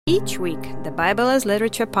Each week, the Bible as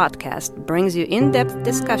Literature podcast brings you in-depth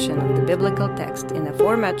discussion of the biblical text in a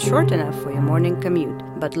format short enough for your morning commute,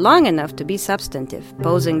 but long enough to be substantive,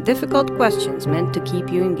 posing difficult questions meant to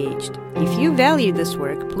keep you engaged. If you value this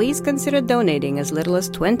work, please consider donating as little as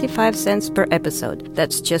 25 cents per episode.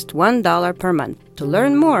 That's just $1 per month. To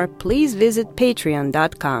learn more, please visit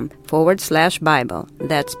patreon.com/Bible.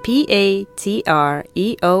 That's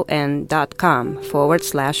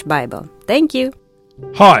patreon.com/Bible. Thank you.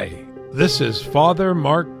 Hi, this is Father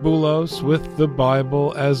Mark Boulos with the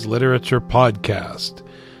Bible as Literature podcast.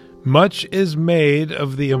 Much is made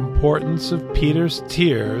of the importance of Peter's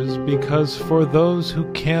tears because for those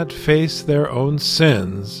who can't face their own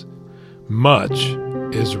sins, much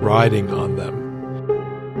is riding on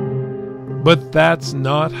them. But that's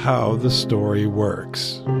not how the story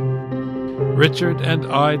works. Richard and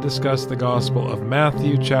I discuss the Gospel of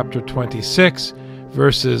Matthew chapter 26,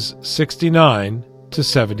 verses 69 to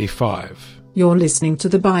 75. You're listening to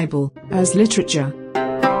the Bible as Literature.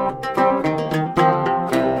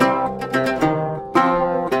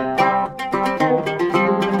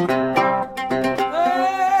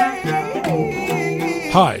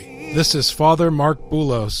 Hi, this is Father Mark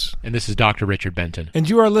Boulos. And this is Dr. Richard Benton. And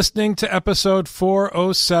you are listening to episode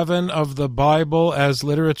 407 of the Bible as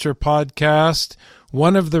Literature podcast.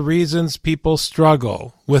 One of the reasons people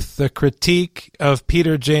struggle with the critique of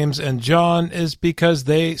Peter, James, and John is because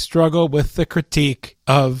they struggle with the critique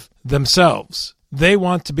of themselves. They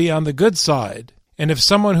want to be on the good side. And if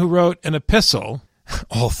someone who wrote an epistle,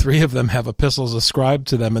 all three of them have epistles ascribed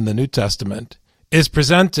to them in the New Testament, is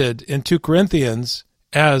presented in 2 Corinthians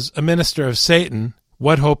as a minister of Satan,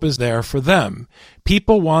 what hope is there for them?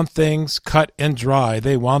 People want things cut and dry.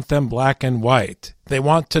 They want them black and white. They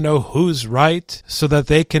want to know who's right so that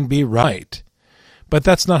they can be right. But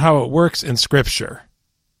that's not how it works in Scripture.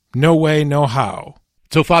 No way, no how.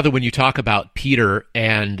 So, Father, when you talk about Peter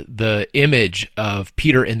and the image of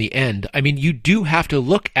Peter in the end, I mean, you do have to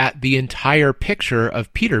look at the entire picture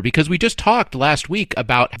of Peter, because we just talked last week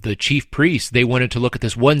about the chief priests. They wanted to look at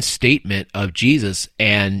this one statement of Jesus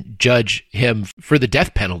and judge him for the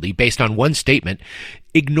death penalty based on one statement,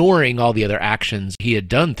 ignoring all the other actions he had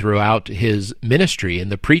done throughout his ministry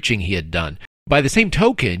and the preaching he had done. By the same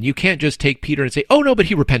token, you can't just take Peter and say, oh, no, but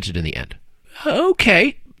he repented in the end.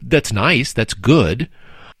 Okay, that's nice, that's good.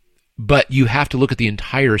 But you have to look at the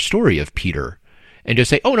entire story of Peter and just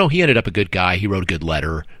say, oh, no, he ended up a good guy. He wrote a good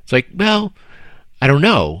letter. It's like, well, I don't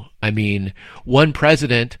know. I mean, one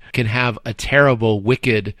president can have a terrible,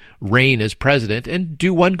 wicked reign as president and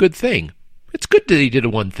do one good thing. It's good that he did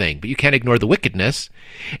one thing, but you can't ignore the wickedness,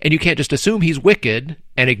 and you can't just assume he's wicked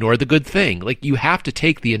and ignore the good thing. Like, you have to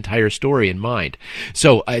take the entire story in mind.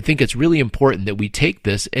 So I think it's really important that we take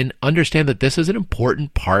this and understand that this is an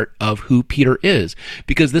important part of who Peter is,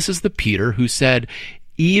 because this is the Peter who said,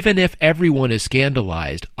 even if everyone is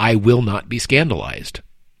scandalized, I will not be scandalized.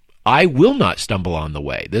 I will not stumble on the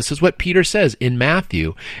way. This is what Peter says in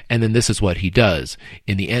Matthew, and then this is what he does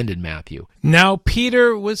in the end in Matthew. Now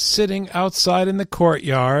Peter was sitting outside in the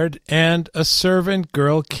courtyard, and a servant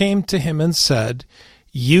girl came to him and said,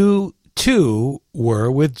 you too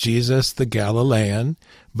were with Jesus the Galilean.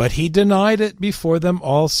 But he denied it before them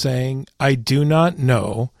all, saying, I do not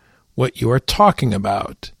know what you are talking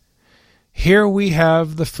about. Here we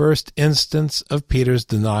have the first instance of Peter's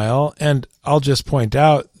denial, and I'll just point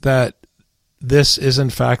out that this is in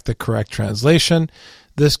fact the correct translation.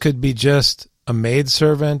 This could be just a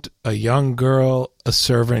maidservant, a young girl, a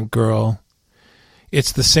servant girl.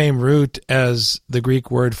 It's the same root as the Greek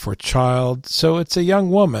word for child, so it's a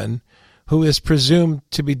young woman who is presumed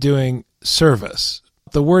to be doing service.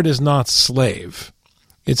 The word is not slave.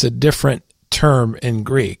 It's a different term in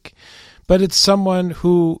Greek. But it's someone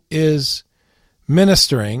who is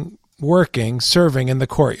ministering, working, serving in the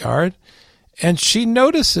courtyard, and she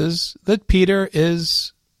notices that Peter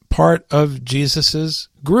is part of Jesus's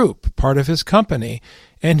group, part of his company,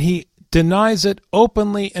 and he denies it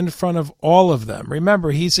openly in front of all of them.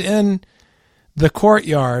 Remember, he's in the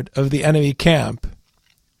courtyard of the enemy camp,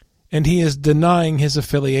 and he is denying his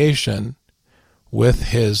affiliation with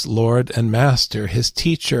his Lord and Master, his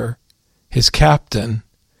teacher, his captain,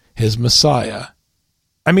 his Messiah.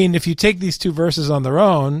 I mean, if you take these two verses on their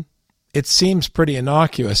own, it seems pretty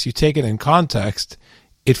innocuous. You take it in context,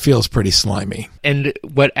 it feels pretty slimy. And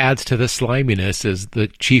what adds to the sliminess is the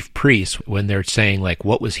chief priests, when they're saying, like,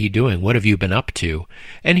 what was he doing? What have you been up to?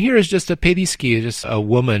 And here is just a pediski, just a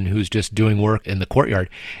woman who's just doing work in the courtyard.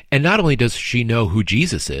 And not only does she know who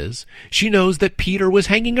Jesus is, she knows that Peter was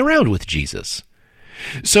hanging around with Jesus.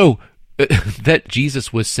 So that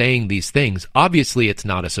Jesus was saying these things, obviously it's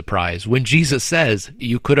not a surprise. When Jesus says,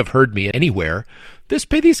 "You could have heard me anywhere," this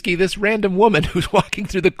Pidiski, this random woman who's walking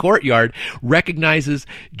through the courtyard, recognizes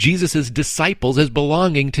Jesus' disciples as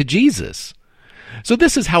belonging to Jesus. So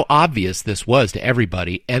this is how obvious this was to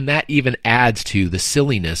everybody, and that even adds to the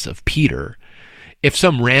silliness of Peter. If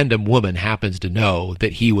some random woman happens to know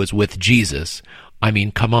that he was with Jesus, I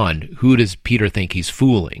mean, come on, who does Peter think he's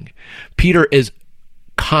fooling? Peter is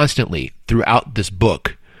constantly, throughout this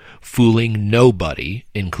book, fooling nobody,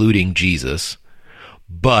 including Jesus,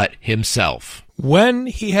 but himself. When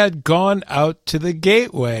he had gone out to the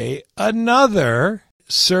gateway, another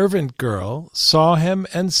servant girl saw him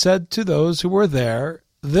and said to those who were there,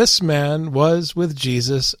 "This man was with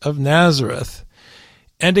Jesus of Nazareth."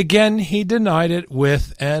 And again he denied it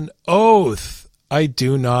with an oath, "I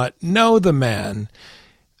do not know the man."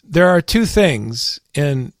 There are two things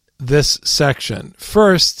in this section.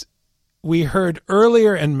 First, we heard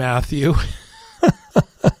earlier in Matthew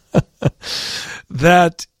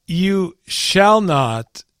that you shall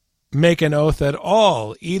not make an oath at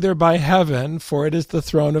all, either by heaven, for it is the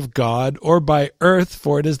throne of God, or by earth,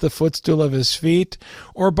 for it is the footstool of his feet,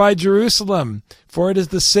 or by Jerusalem, for it is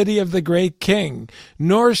the city of the great king.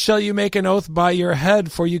 Nor shall you make an oath by your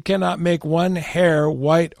head, for you cannot make one hair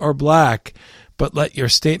white or black, but let your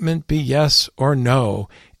statement be yes or no.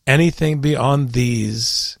 Anything beyond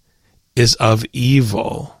these is of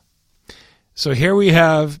evil. So here we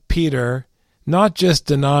have Peter not just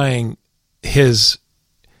denying his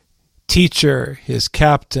teacher, his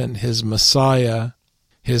captain, his Messiah,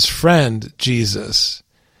 his friend, Jesus,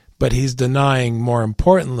 but he's denying, more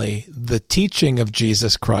importantly, the teaching of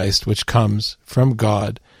Jesus Christ, which comes from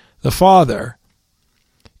God the Father.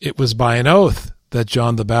 It was by an oath that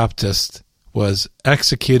John the Baptist was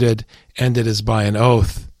executed, and it is by an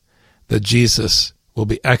oath that Jesus will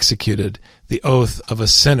be executed, the oath of a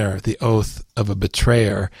sinner, the oath of a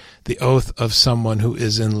betrayer, the oath of someone who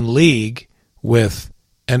is in league with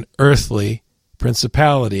an earthly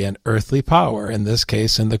principality, an earthly power, in this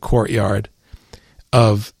case in the courtyard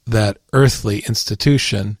of that earthly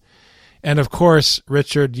institution. And of course,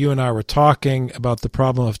 Richard, you and I were talking about the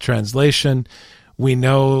problem of translation. We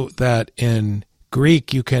know that in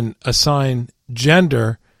Greek you can assign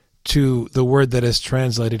gender to the word that is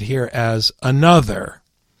translated here as another.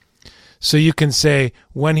 So you can say,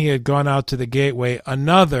 when he had gone out to the gateway,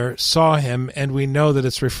 another saw him, and we know that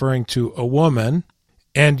it's referring to a woman.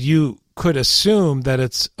 And you could assume that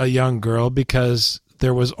it's a young girl because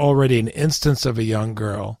there was already an instance of a young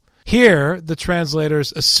girl. Here, the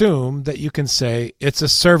translators assume that you can say it's a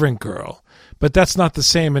servant girl. But that's not the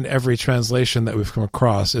same in every translation that we've come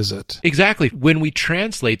across, is it? Exactly. When we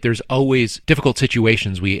translate, there's always difficult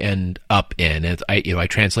situations we end up in. As I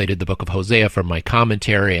translated the book of Hosea from my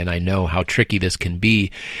commentary, and I know how tricky this can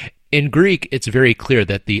be. In Greek, it's very clear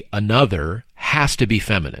that the another has to be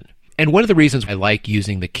feminine. And one of the reasons I like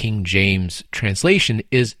using the King James translation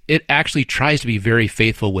is it actually tries to be very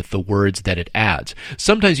faithful with the words that it adds.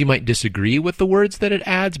 Sometimes you might disagree with the words that it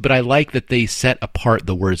adds, but I like that they set apart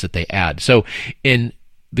the words that they add. So in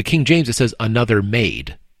the King James, it says another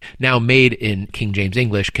maid. Now, maid in King James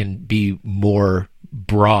English can be more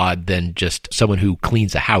broad than just someone who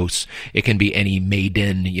cleans a house. It can be any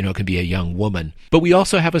maiden, it can be a young woman. But we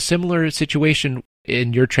also have a similar situation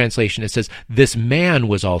in your translation. It says, this man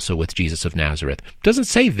was also with Jesus of Nazareth. It doesn't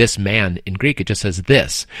say this man in Greek, it just says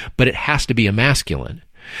this, but it has to be a masculine.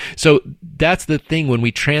 So that's the thing when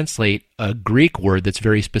we translate a Greek word that's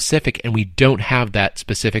very specific and we don't have that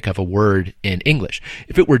specific of a word in English.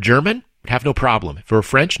 If it were German, we'd have no problem. If it were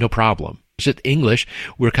French, no problem. It's just English,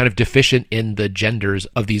 we're kind of deficient in the genders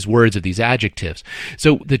of these words, of these adjectives.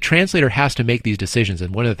 So the translator has to make these decisions.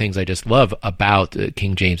 And one of the things I just love about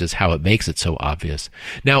King James is how it makes it so obvious.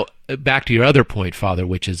 Now, back to your other point, Father,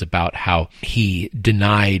 which is about how he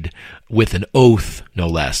denied with an oath, no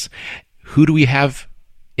less. Who do we have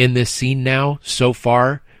in this scene now so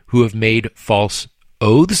far who have made false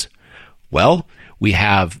oaths? Well, we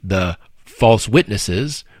have the false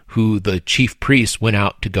witnesses who the chief priests went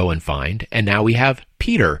out to go and find, and now we have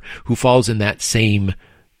Peter, who falls in that same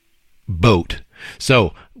boat.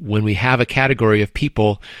 So when we have a category of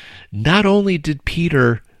people, not only did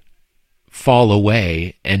Peter fall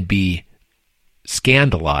away and be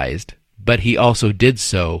scandalized, but he also did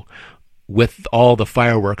so with all the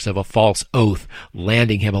fireworks of a false oath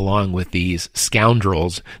landing him along with these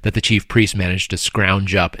scoundrels that the chief priest managed to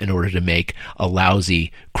scrounge up in order to make a lousy,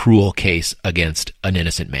 cruel case against an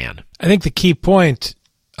innocent man. I think the key point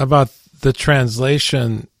about the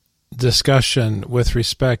translation discussion with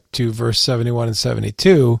respect to verse 71 and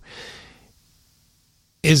 72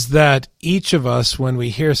 is that each of us, when we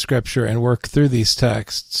hear Scripture and work through these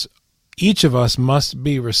texts, each of us must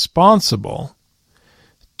be responsible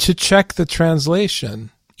to check the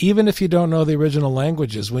translation, even if you don't know the original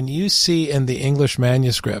languages. When you see in the English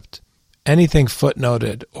manuscript anything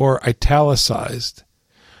footnoted or italicized,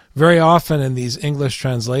 very often in these English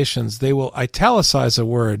translations, they will italicize a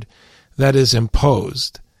word that is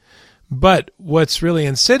imposed. But what's really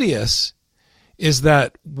insidious is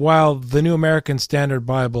that while the New American Standard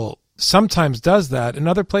Bible sometimes does that, in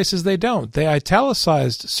other places they don't. They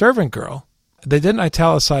italicized servant girl. They didn't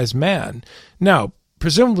italicize man. Now,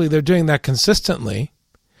 presumably they're doing that consistently,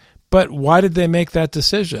 but why did they make that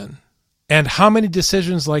decision? And how many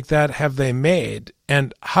decisions like that have they made?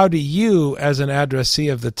 And how do you, as an addressee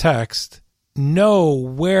of the text, know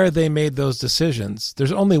where they made those decisions?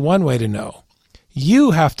 There's only one way to know.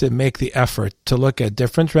 You have to make the effort to look at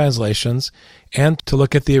different translations and to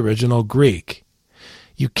look at the original Greek.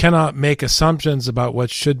 You cannot make assumptions about what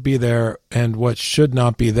should be there and what should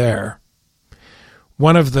not be there.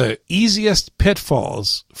 One of the easiest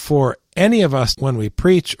pitfalls for any of us when we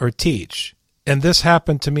preach or teach, and this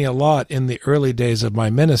happened to me a lot in the early days of my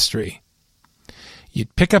ministry,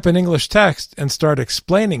 you'd pick up an English text and start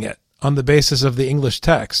explaining it on the basis of the English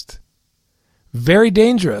text. Very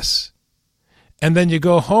dangerous. And then you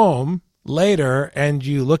go home later and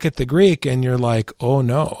you look at the Greek and you're like, oh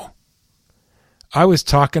no, I was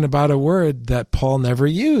talking about a word that Paul never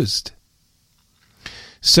used.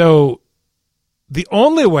 So the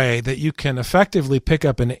only way that you can effectively pick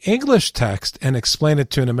up an English text and explain it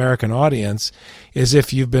to an American audience is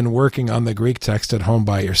if you've been working on the Greek text at home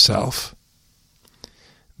by yourself.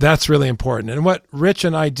 That's really important. And what Rich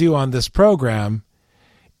and I do on this program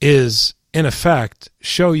is, in effect,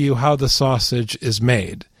 show you how the sausage is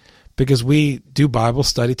made, because we do Bible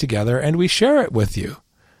study together and we share it with you.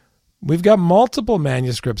 We've got multiple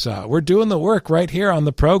manuscripts out. We're doing the work right here on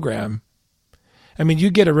the program. I mean, you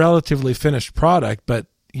get a relatively finished product, but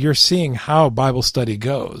you're seeing how Bible study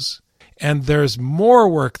goes. And there's more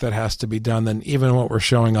work that has to be done than even what we're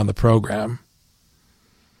showing on the program.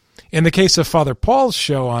 In the case of Father Paul's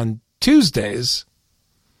show on Tuesdays,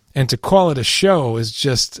 and to call it a show is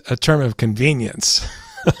just a term of convenience.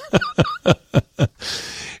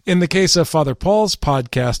 In the case of Father Paul's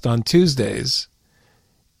podcast on Tuesdays,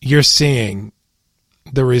 you're seeing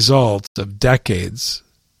the results of decades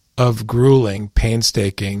of grueling,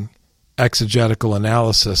 painstaking exegetical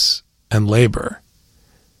analysis and labor.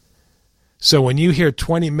 So when you hear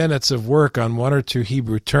 20 minutes of work on one or two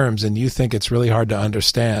Hebrew terms and you think it's really hard to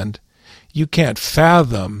understand, you can't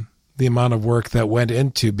fathom the amount of work that went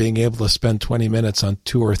into being able to spend 20 minutes on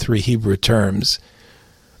 2 or 3 Hebrew terms.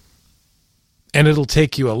 And it'll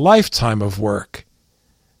take you a lifetime of work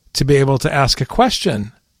to be able to ask a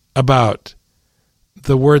question about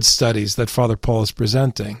the word studies that Father Paul is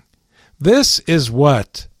presenting. This is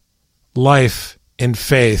what life in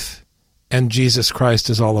faith and Jesus Christ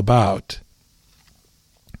is all about.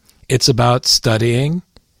 It's about studying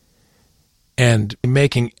and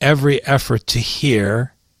making every effort to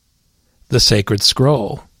hear the sacred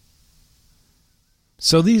scroll.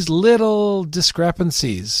 So these little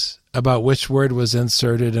discrepancies about which word was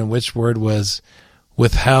inserted and which word was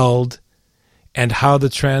withheld, and how the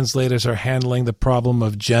translators are handling the problem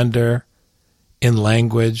of gender in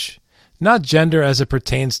language, not gender as it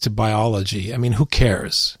pertains to biology. I mean, who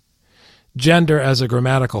cares? Gender as a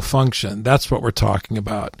grammatical function, that's what we're talking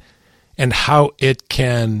about, and how it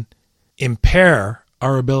can impair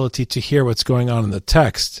our ability to hear what's going on in the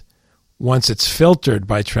text once it's filtered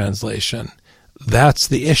by translation. That's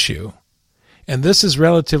the issue. And this is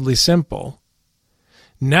relatively simple.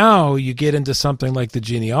 Now you get into something like the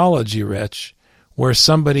genealogy, Rich, where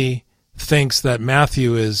somebody thinks that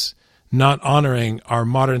Matthew is not honoring our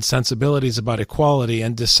modern sensibilities about equality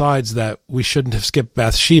and decides that we shouldn't have skipped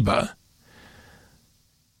Bathsheba,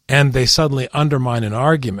 and they suddenly undermine an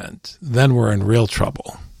argument, then we're in real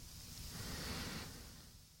trouble.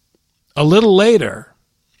 A little later,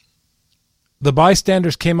 the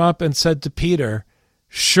bystanders came up and said to Peter,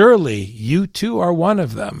 "Surely you too are one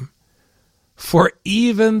of them, for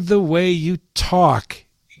even the way you talk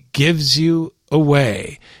gives you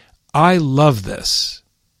away." I love this,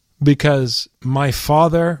 because my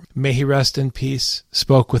father, may he rest in peace,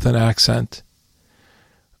 spoke with an accent.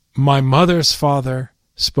 My mother's father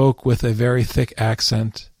spoke with a very thick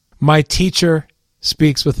accent. My teacher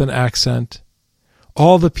speaks with an accent.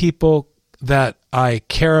 All the people that I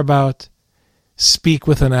care about speak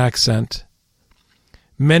with an accent.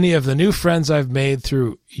 Many of the new friends I've made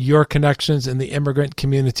through your connections in the immigrant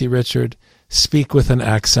community, Richard, speak with an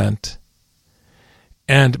accent.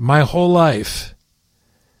 And my whole life,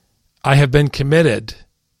 I have been committed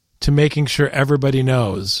to making sure everybody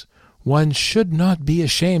knows one should not be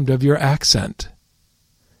ashamed of your accent,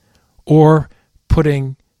 or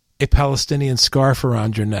putting a Palestinian scarf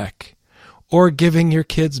around your neck, or giving your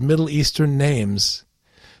kids Middle Eastern names.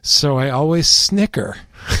 So I always snicker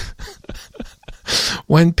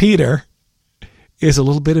when Peter is a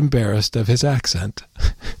little bit embarrassed of his accent.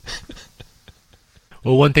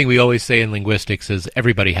 Well, one thing we always say in linguistics is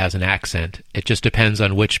everybody has an accent. It just depends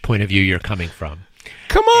on which point of view you're coming from.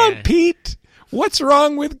 Come on, Pete! What's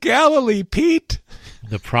wrong with Galilee, Pete?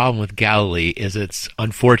 The problem with Galilee is its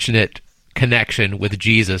unfortunate connection with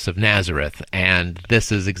Jesus of Nazareth. And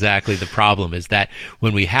this is exactly the problem, is that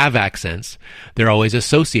when we have accents, they're always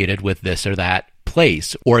associated with this or that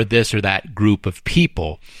place or this or that group of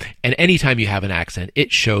people. And anytime you have an accent,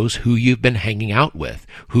 it shows who you've been hanging out with,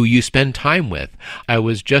 who you spend time with. I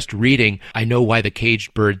was just reading I Know Why the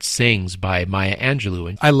Caged Bird Sings by Maya Angelou.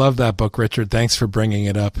 And I love that book, Richard. Thanks for bringing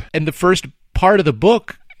it up. in the first part of the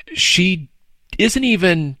book, she isn't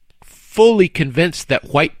even fully convinced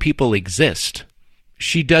that white people exist.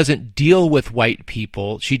 She doesn't deal with white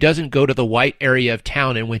people. She doesn't go to the white area of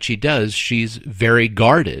town, and when she does, she's very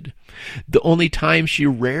guarded. The only time she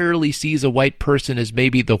rarely sees a white person is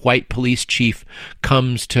maybe the white police chief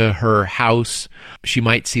comes to her house. She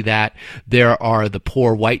might see that. There are the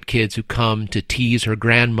poor white kids who come to tease her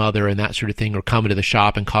grandmother and that sort of thing, or come into the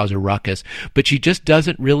shop and cause a ruckus. But she just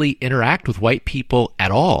doesn't really interact with white people at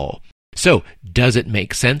all. So, does it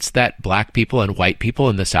make sense that black people and white people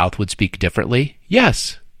in the South would speak differently?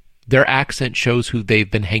 Yes. Their accent shows who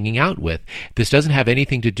they've been hanging out with. This doesn't have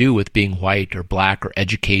anything to do with being white or black or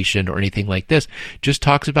education or anything like this. It just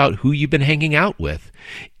talks about who you've been hanging out with.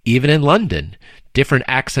 Even in London, different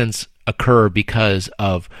accents occur because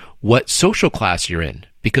of what social class you're in,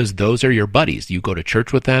 because those are your buddies. You go to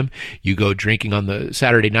church with them, you go drinking on the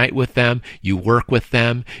Saturday night with them, you work with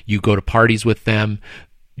them, you go to parties with them,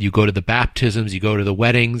 you go to the baptisms, you go to the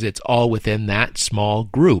weddings. It's all within that small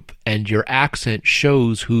group, and your accent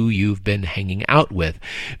shows who you've been hanging out with.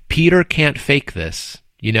 Peter can't fake this.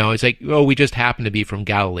 You know, it's like, oh, we just happen to be from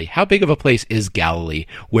Galilee. How big of a place is Galilee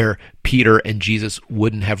where Peter and Jesus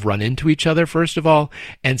wouldn't have run into each other, first of all?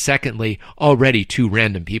 And secondly, already two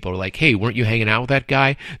random people are like, hey, weren't you hanging out with that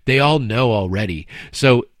guy? They all know already.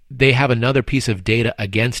 So they have another piece of data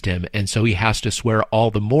against him, and so he has to swear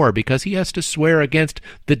all the more because he has to swear against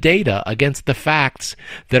the data, against the facts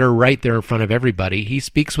that are right there in front of everybody. He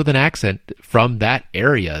speaks with an accent from that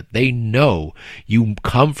area. They know you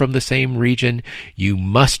come from the same region. You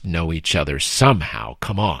must know each other somehow.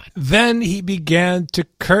 Come on. Then he began to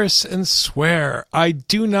curse and swear, I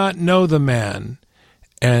do not know the man.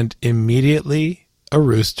 And immediately a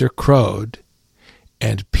rooster crowed.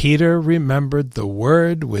 And Peter remembered the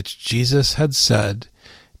word which Jesus had said,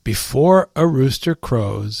 before a rooster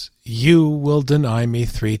crows, you will deny me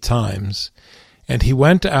 3 times. And he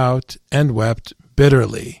went out and wept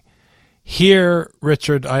bitterly. Here,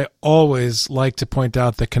 Richard, I always like to point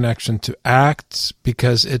out the connection to Acts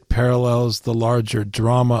because it parallels the larger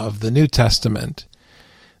drama of the New Testament,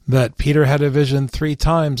 that Peter had a vision 3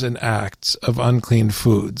 times in Acts of unclean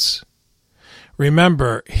foods.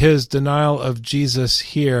 Remember, his denial of Jesus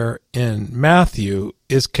here in Matthew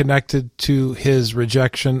is connected to his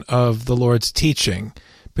rejection of the Lord's teaching,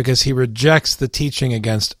 because he rejects the teaching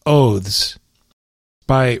against oaths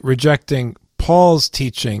by rejecting Paul's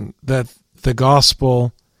teaching that the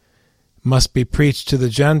gospel must be preached to the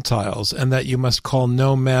Gentiles and that you must call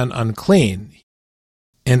no man unclean.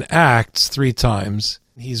 In Acts 3 times,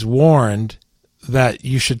 he's warned that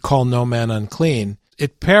you should call no man unclean.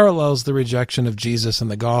 It parallels the rejection of Jesus in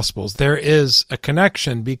the Gospels. There is a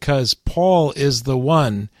connection because Paul is the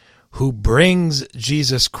one who brings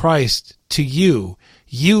Jesus Christ to you.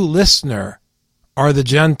 You, listener, are the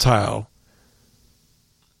Gentile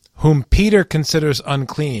whom Peter considers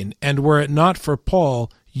unclean, and were it not for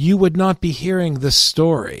Paul, you would not be hearing this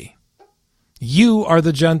story. You are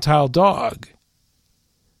the Gentile dog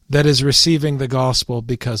that is receiving the gospel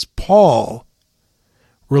because Paul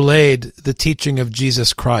relayed the teaching of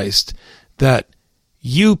Jesus Christ that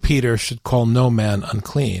you, Peter, should call no man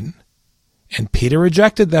unclean. And Peter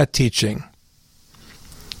rejected that teaching,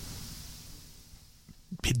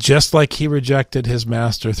 just like he rejected his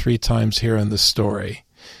master 3 times here in the story.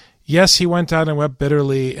 Yes, he went out and wept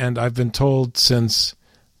bitterly, and I've been told since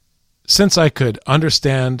I could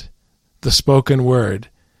understand the spoken word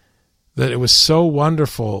that it was so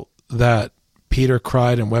wonderful that Peter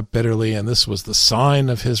cried and wept bitterly, and this was the sign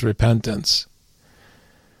of his repentance.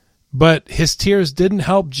 But his tears didn't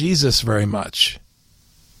help Jesus very much.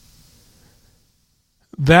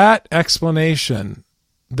 That explanation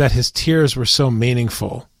that his tears were so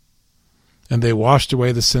meaningful and they washed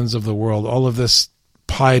away the sins of the world, all of this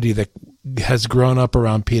piety that has grown up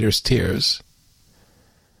around Peter's tears.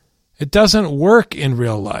 It doesn't work in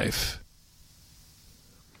real life.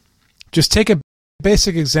 Just take a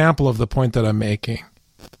basic example of the point that I'm making.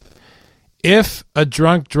 If a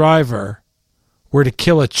drunk driver were to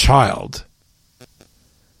kill a child,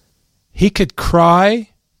 he could cry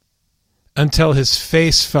until his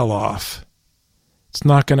face fell off. It's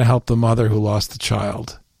not going to help the mother who lost the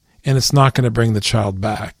child, and it's not going to bring the child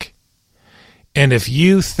back. And if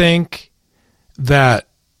you think that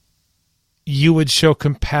you would show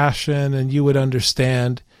compassion and you would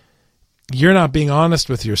understand, you're not being honest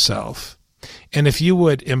with yourself. And if you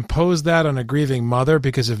would impose that on a grieving mother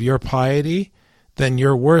because of your piety, then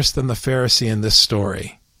you're worse than the Pharisee in this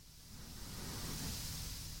story.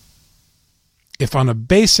 If on a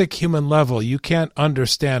basic human level you can't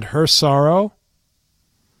understand her sorrow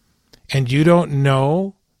and you don't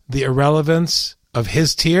know the irrelevance of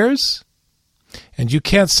his tears and you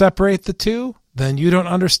can't separate the two, then you don't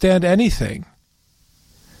understand anything.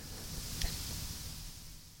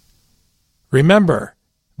 Remember,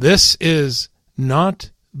 this is not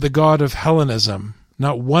the God of Hellenism,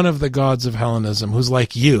 not one of the gods of Hellenism who's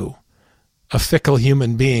like you, a fickle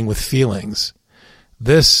human being with feelings.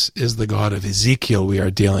 This is the God of Ezekiel we are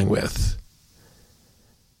dealing with.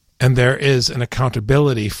 And there is an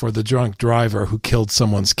accountability for the drunk driver who killed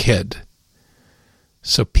someone's kid.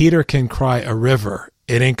 So Peter can cry a river.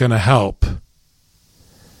 It ain't going to help.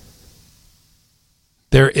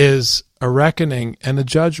 There is a reckoning and a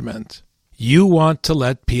judgment. You want to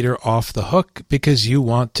let Peter off the hook because you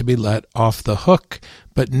want to be let off the hook,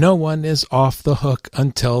 but no one is off the hook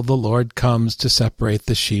until the Lord comes to separate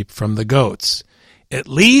the sheep from the goats. At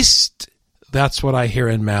least that's what I hear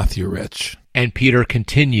in Matthew, Rich. And Peter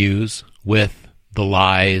continues with the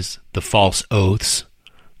lies, the false oaths,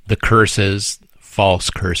 the curses, false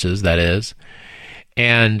curses, that is.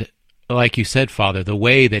 And like you said, Father, the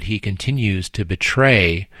way that he continues to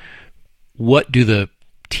betray, what do the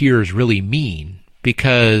tears really mean?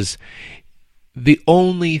 Because the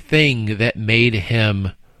only thing that made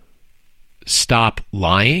him stop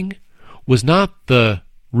lying was not the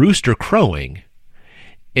rooster crowing.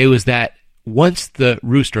 It was that once the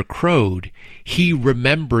rooster crowed, he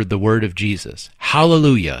remembered the word of Jesus.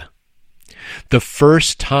 Hallelujah. The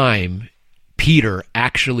first time Peter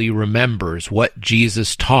actually remembers what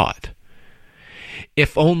Jesus taught.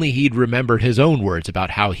 If only he'd remembered his own words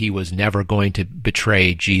about how he was never going to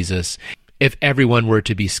betray Jesus. If everyone were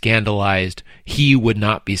to be scandalized, he would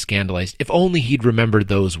not be scandalized. If only he'd remembered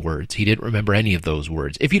those words. He didn't remember any of those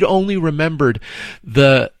words. If he'd only remembered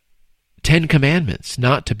the 10 Commandments,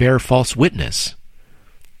 not to bear false witness.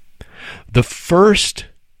 The first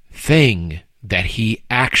thing that he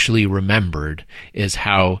actually remembered is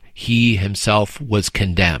how he himself was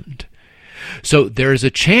condemned. So there's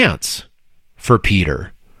a chance for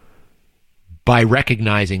Peter, by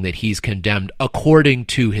recognizing that he's condemned according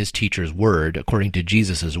to his teacher's word, according to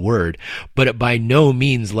Jesus' word, but it by no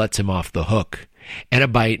means lets him off the hook, and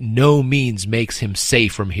it by no means makes him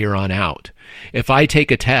safe from here on out. If I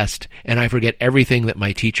take a test and I forget everything that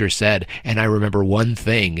my teacher said and I remember one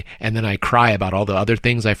thing and then I cry about all the other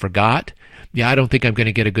things I forgot, I don't think I'm going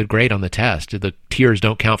to get a good grade on the test. The tears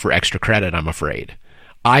don't count for extra credit, I'm afraid.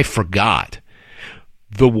 I forgot.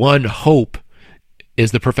 The one hope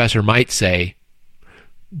is the professor might say,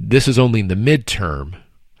 this is only the midterm.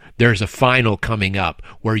 There's a final coming up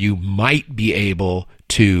where you might be able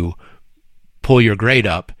to pull your grade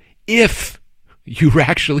up if you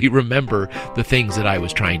actually remember the things that I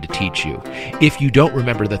was trying to teach you. If you don't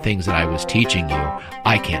remember the things that I was teaching you,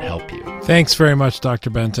 I can't help you. Thanks very much, Dr.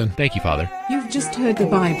 Benton. Thank you, Father. You've just heard the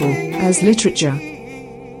Bible as literature.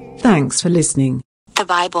 Thanks for listening. The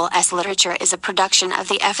Bible as Literature is a production of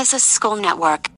the Ephesus School Network.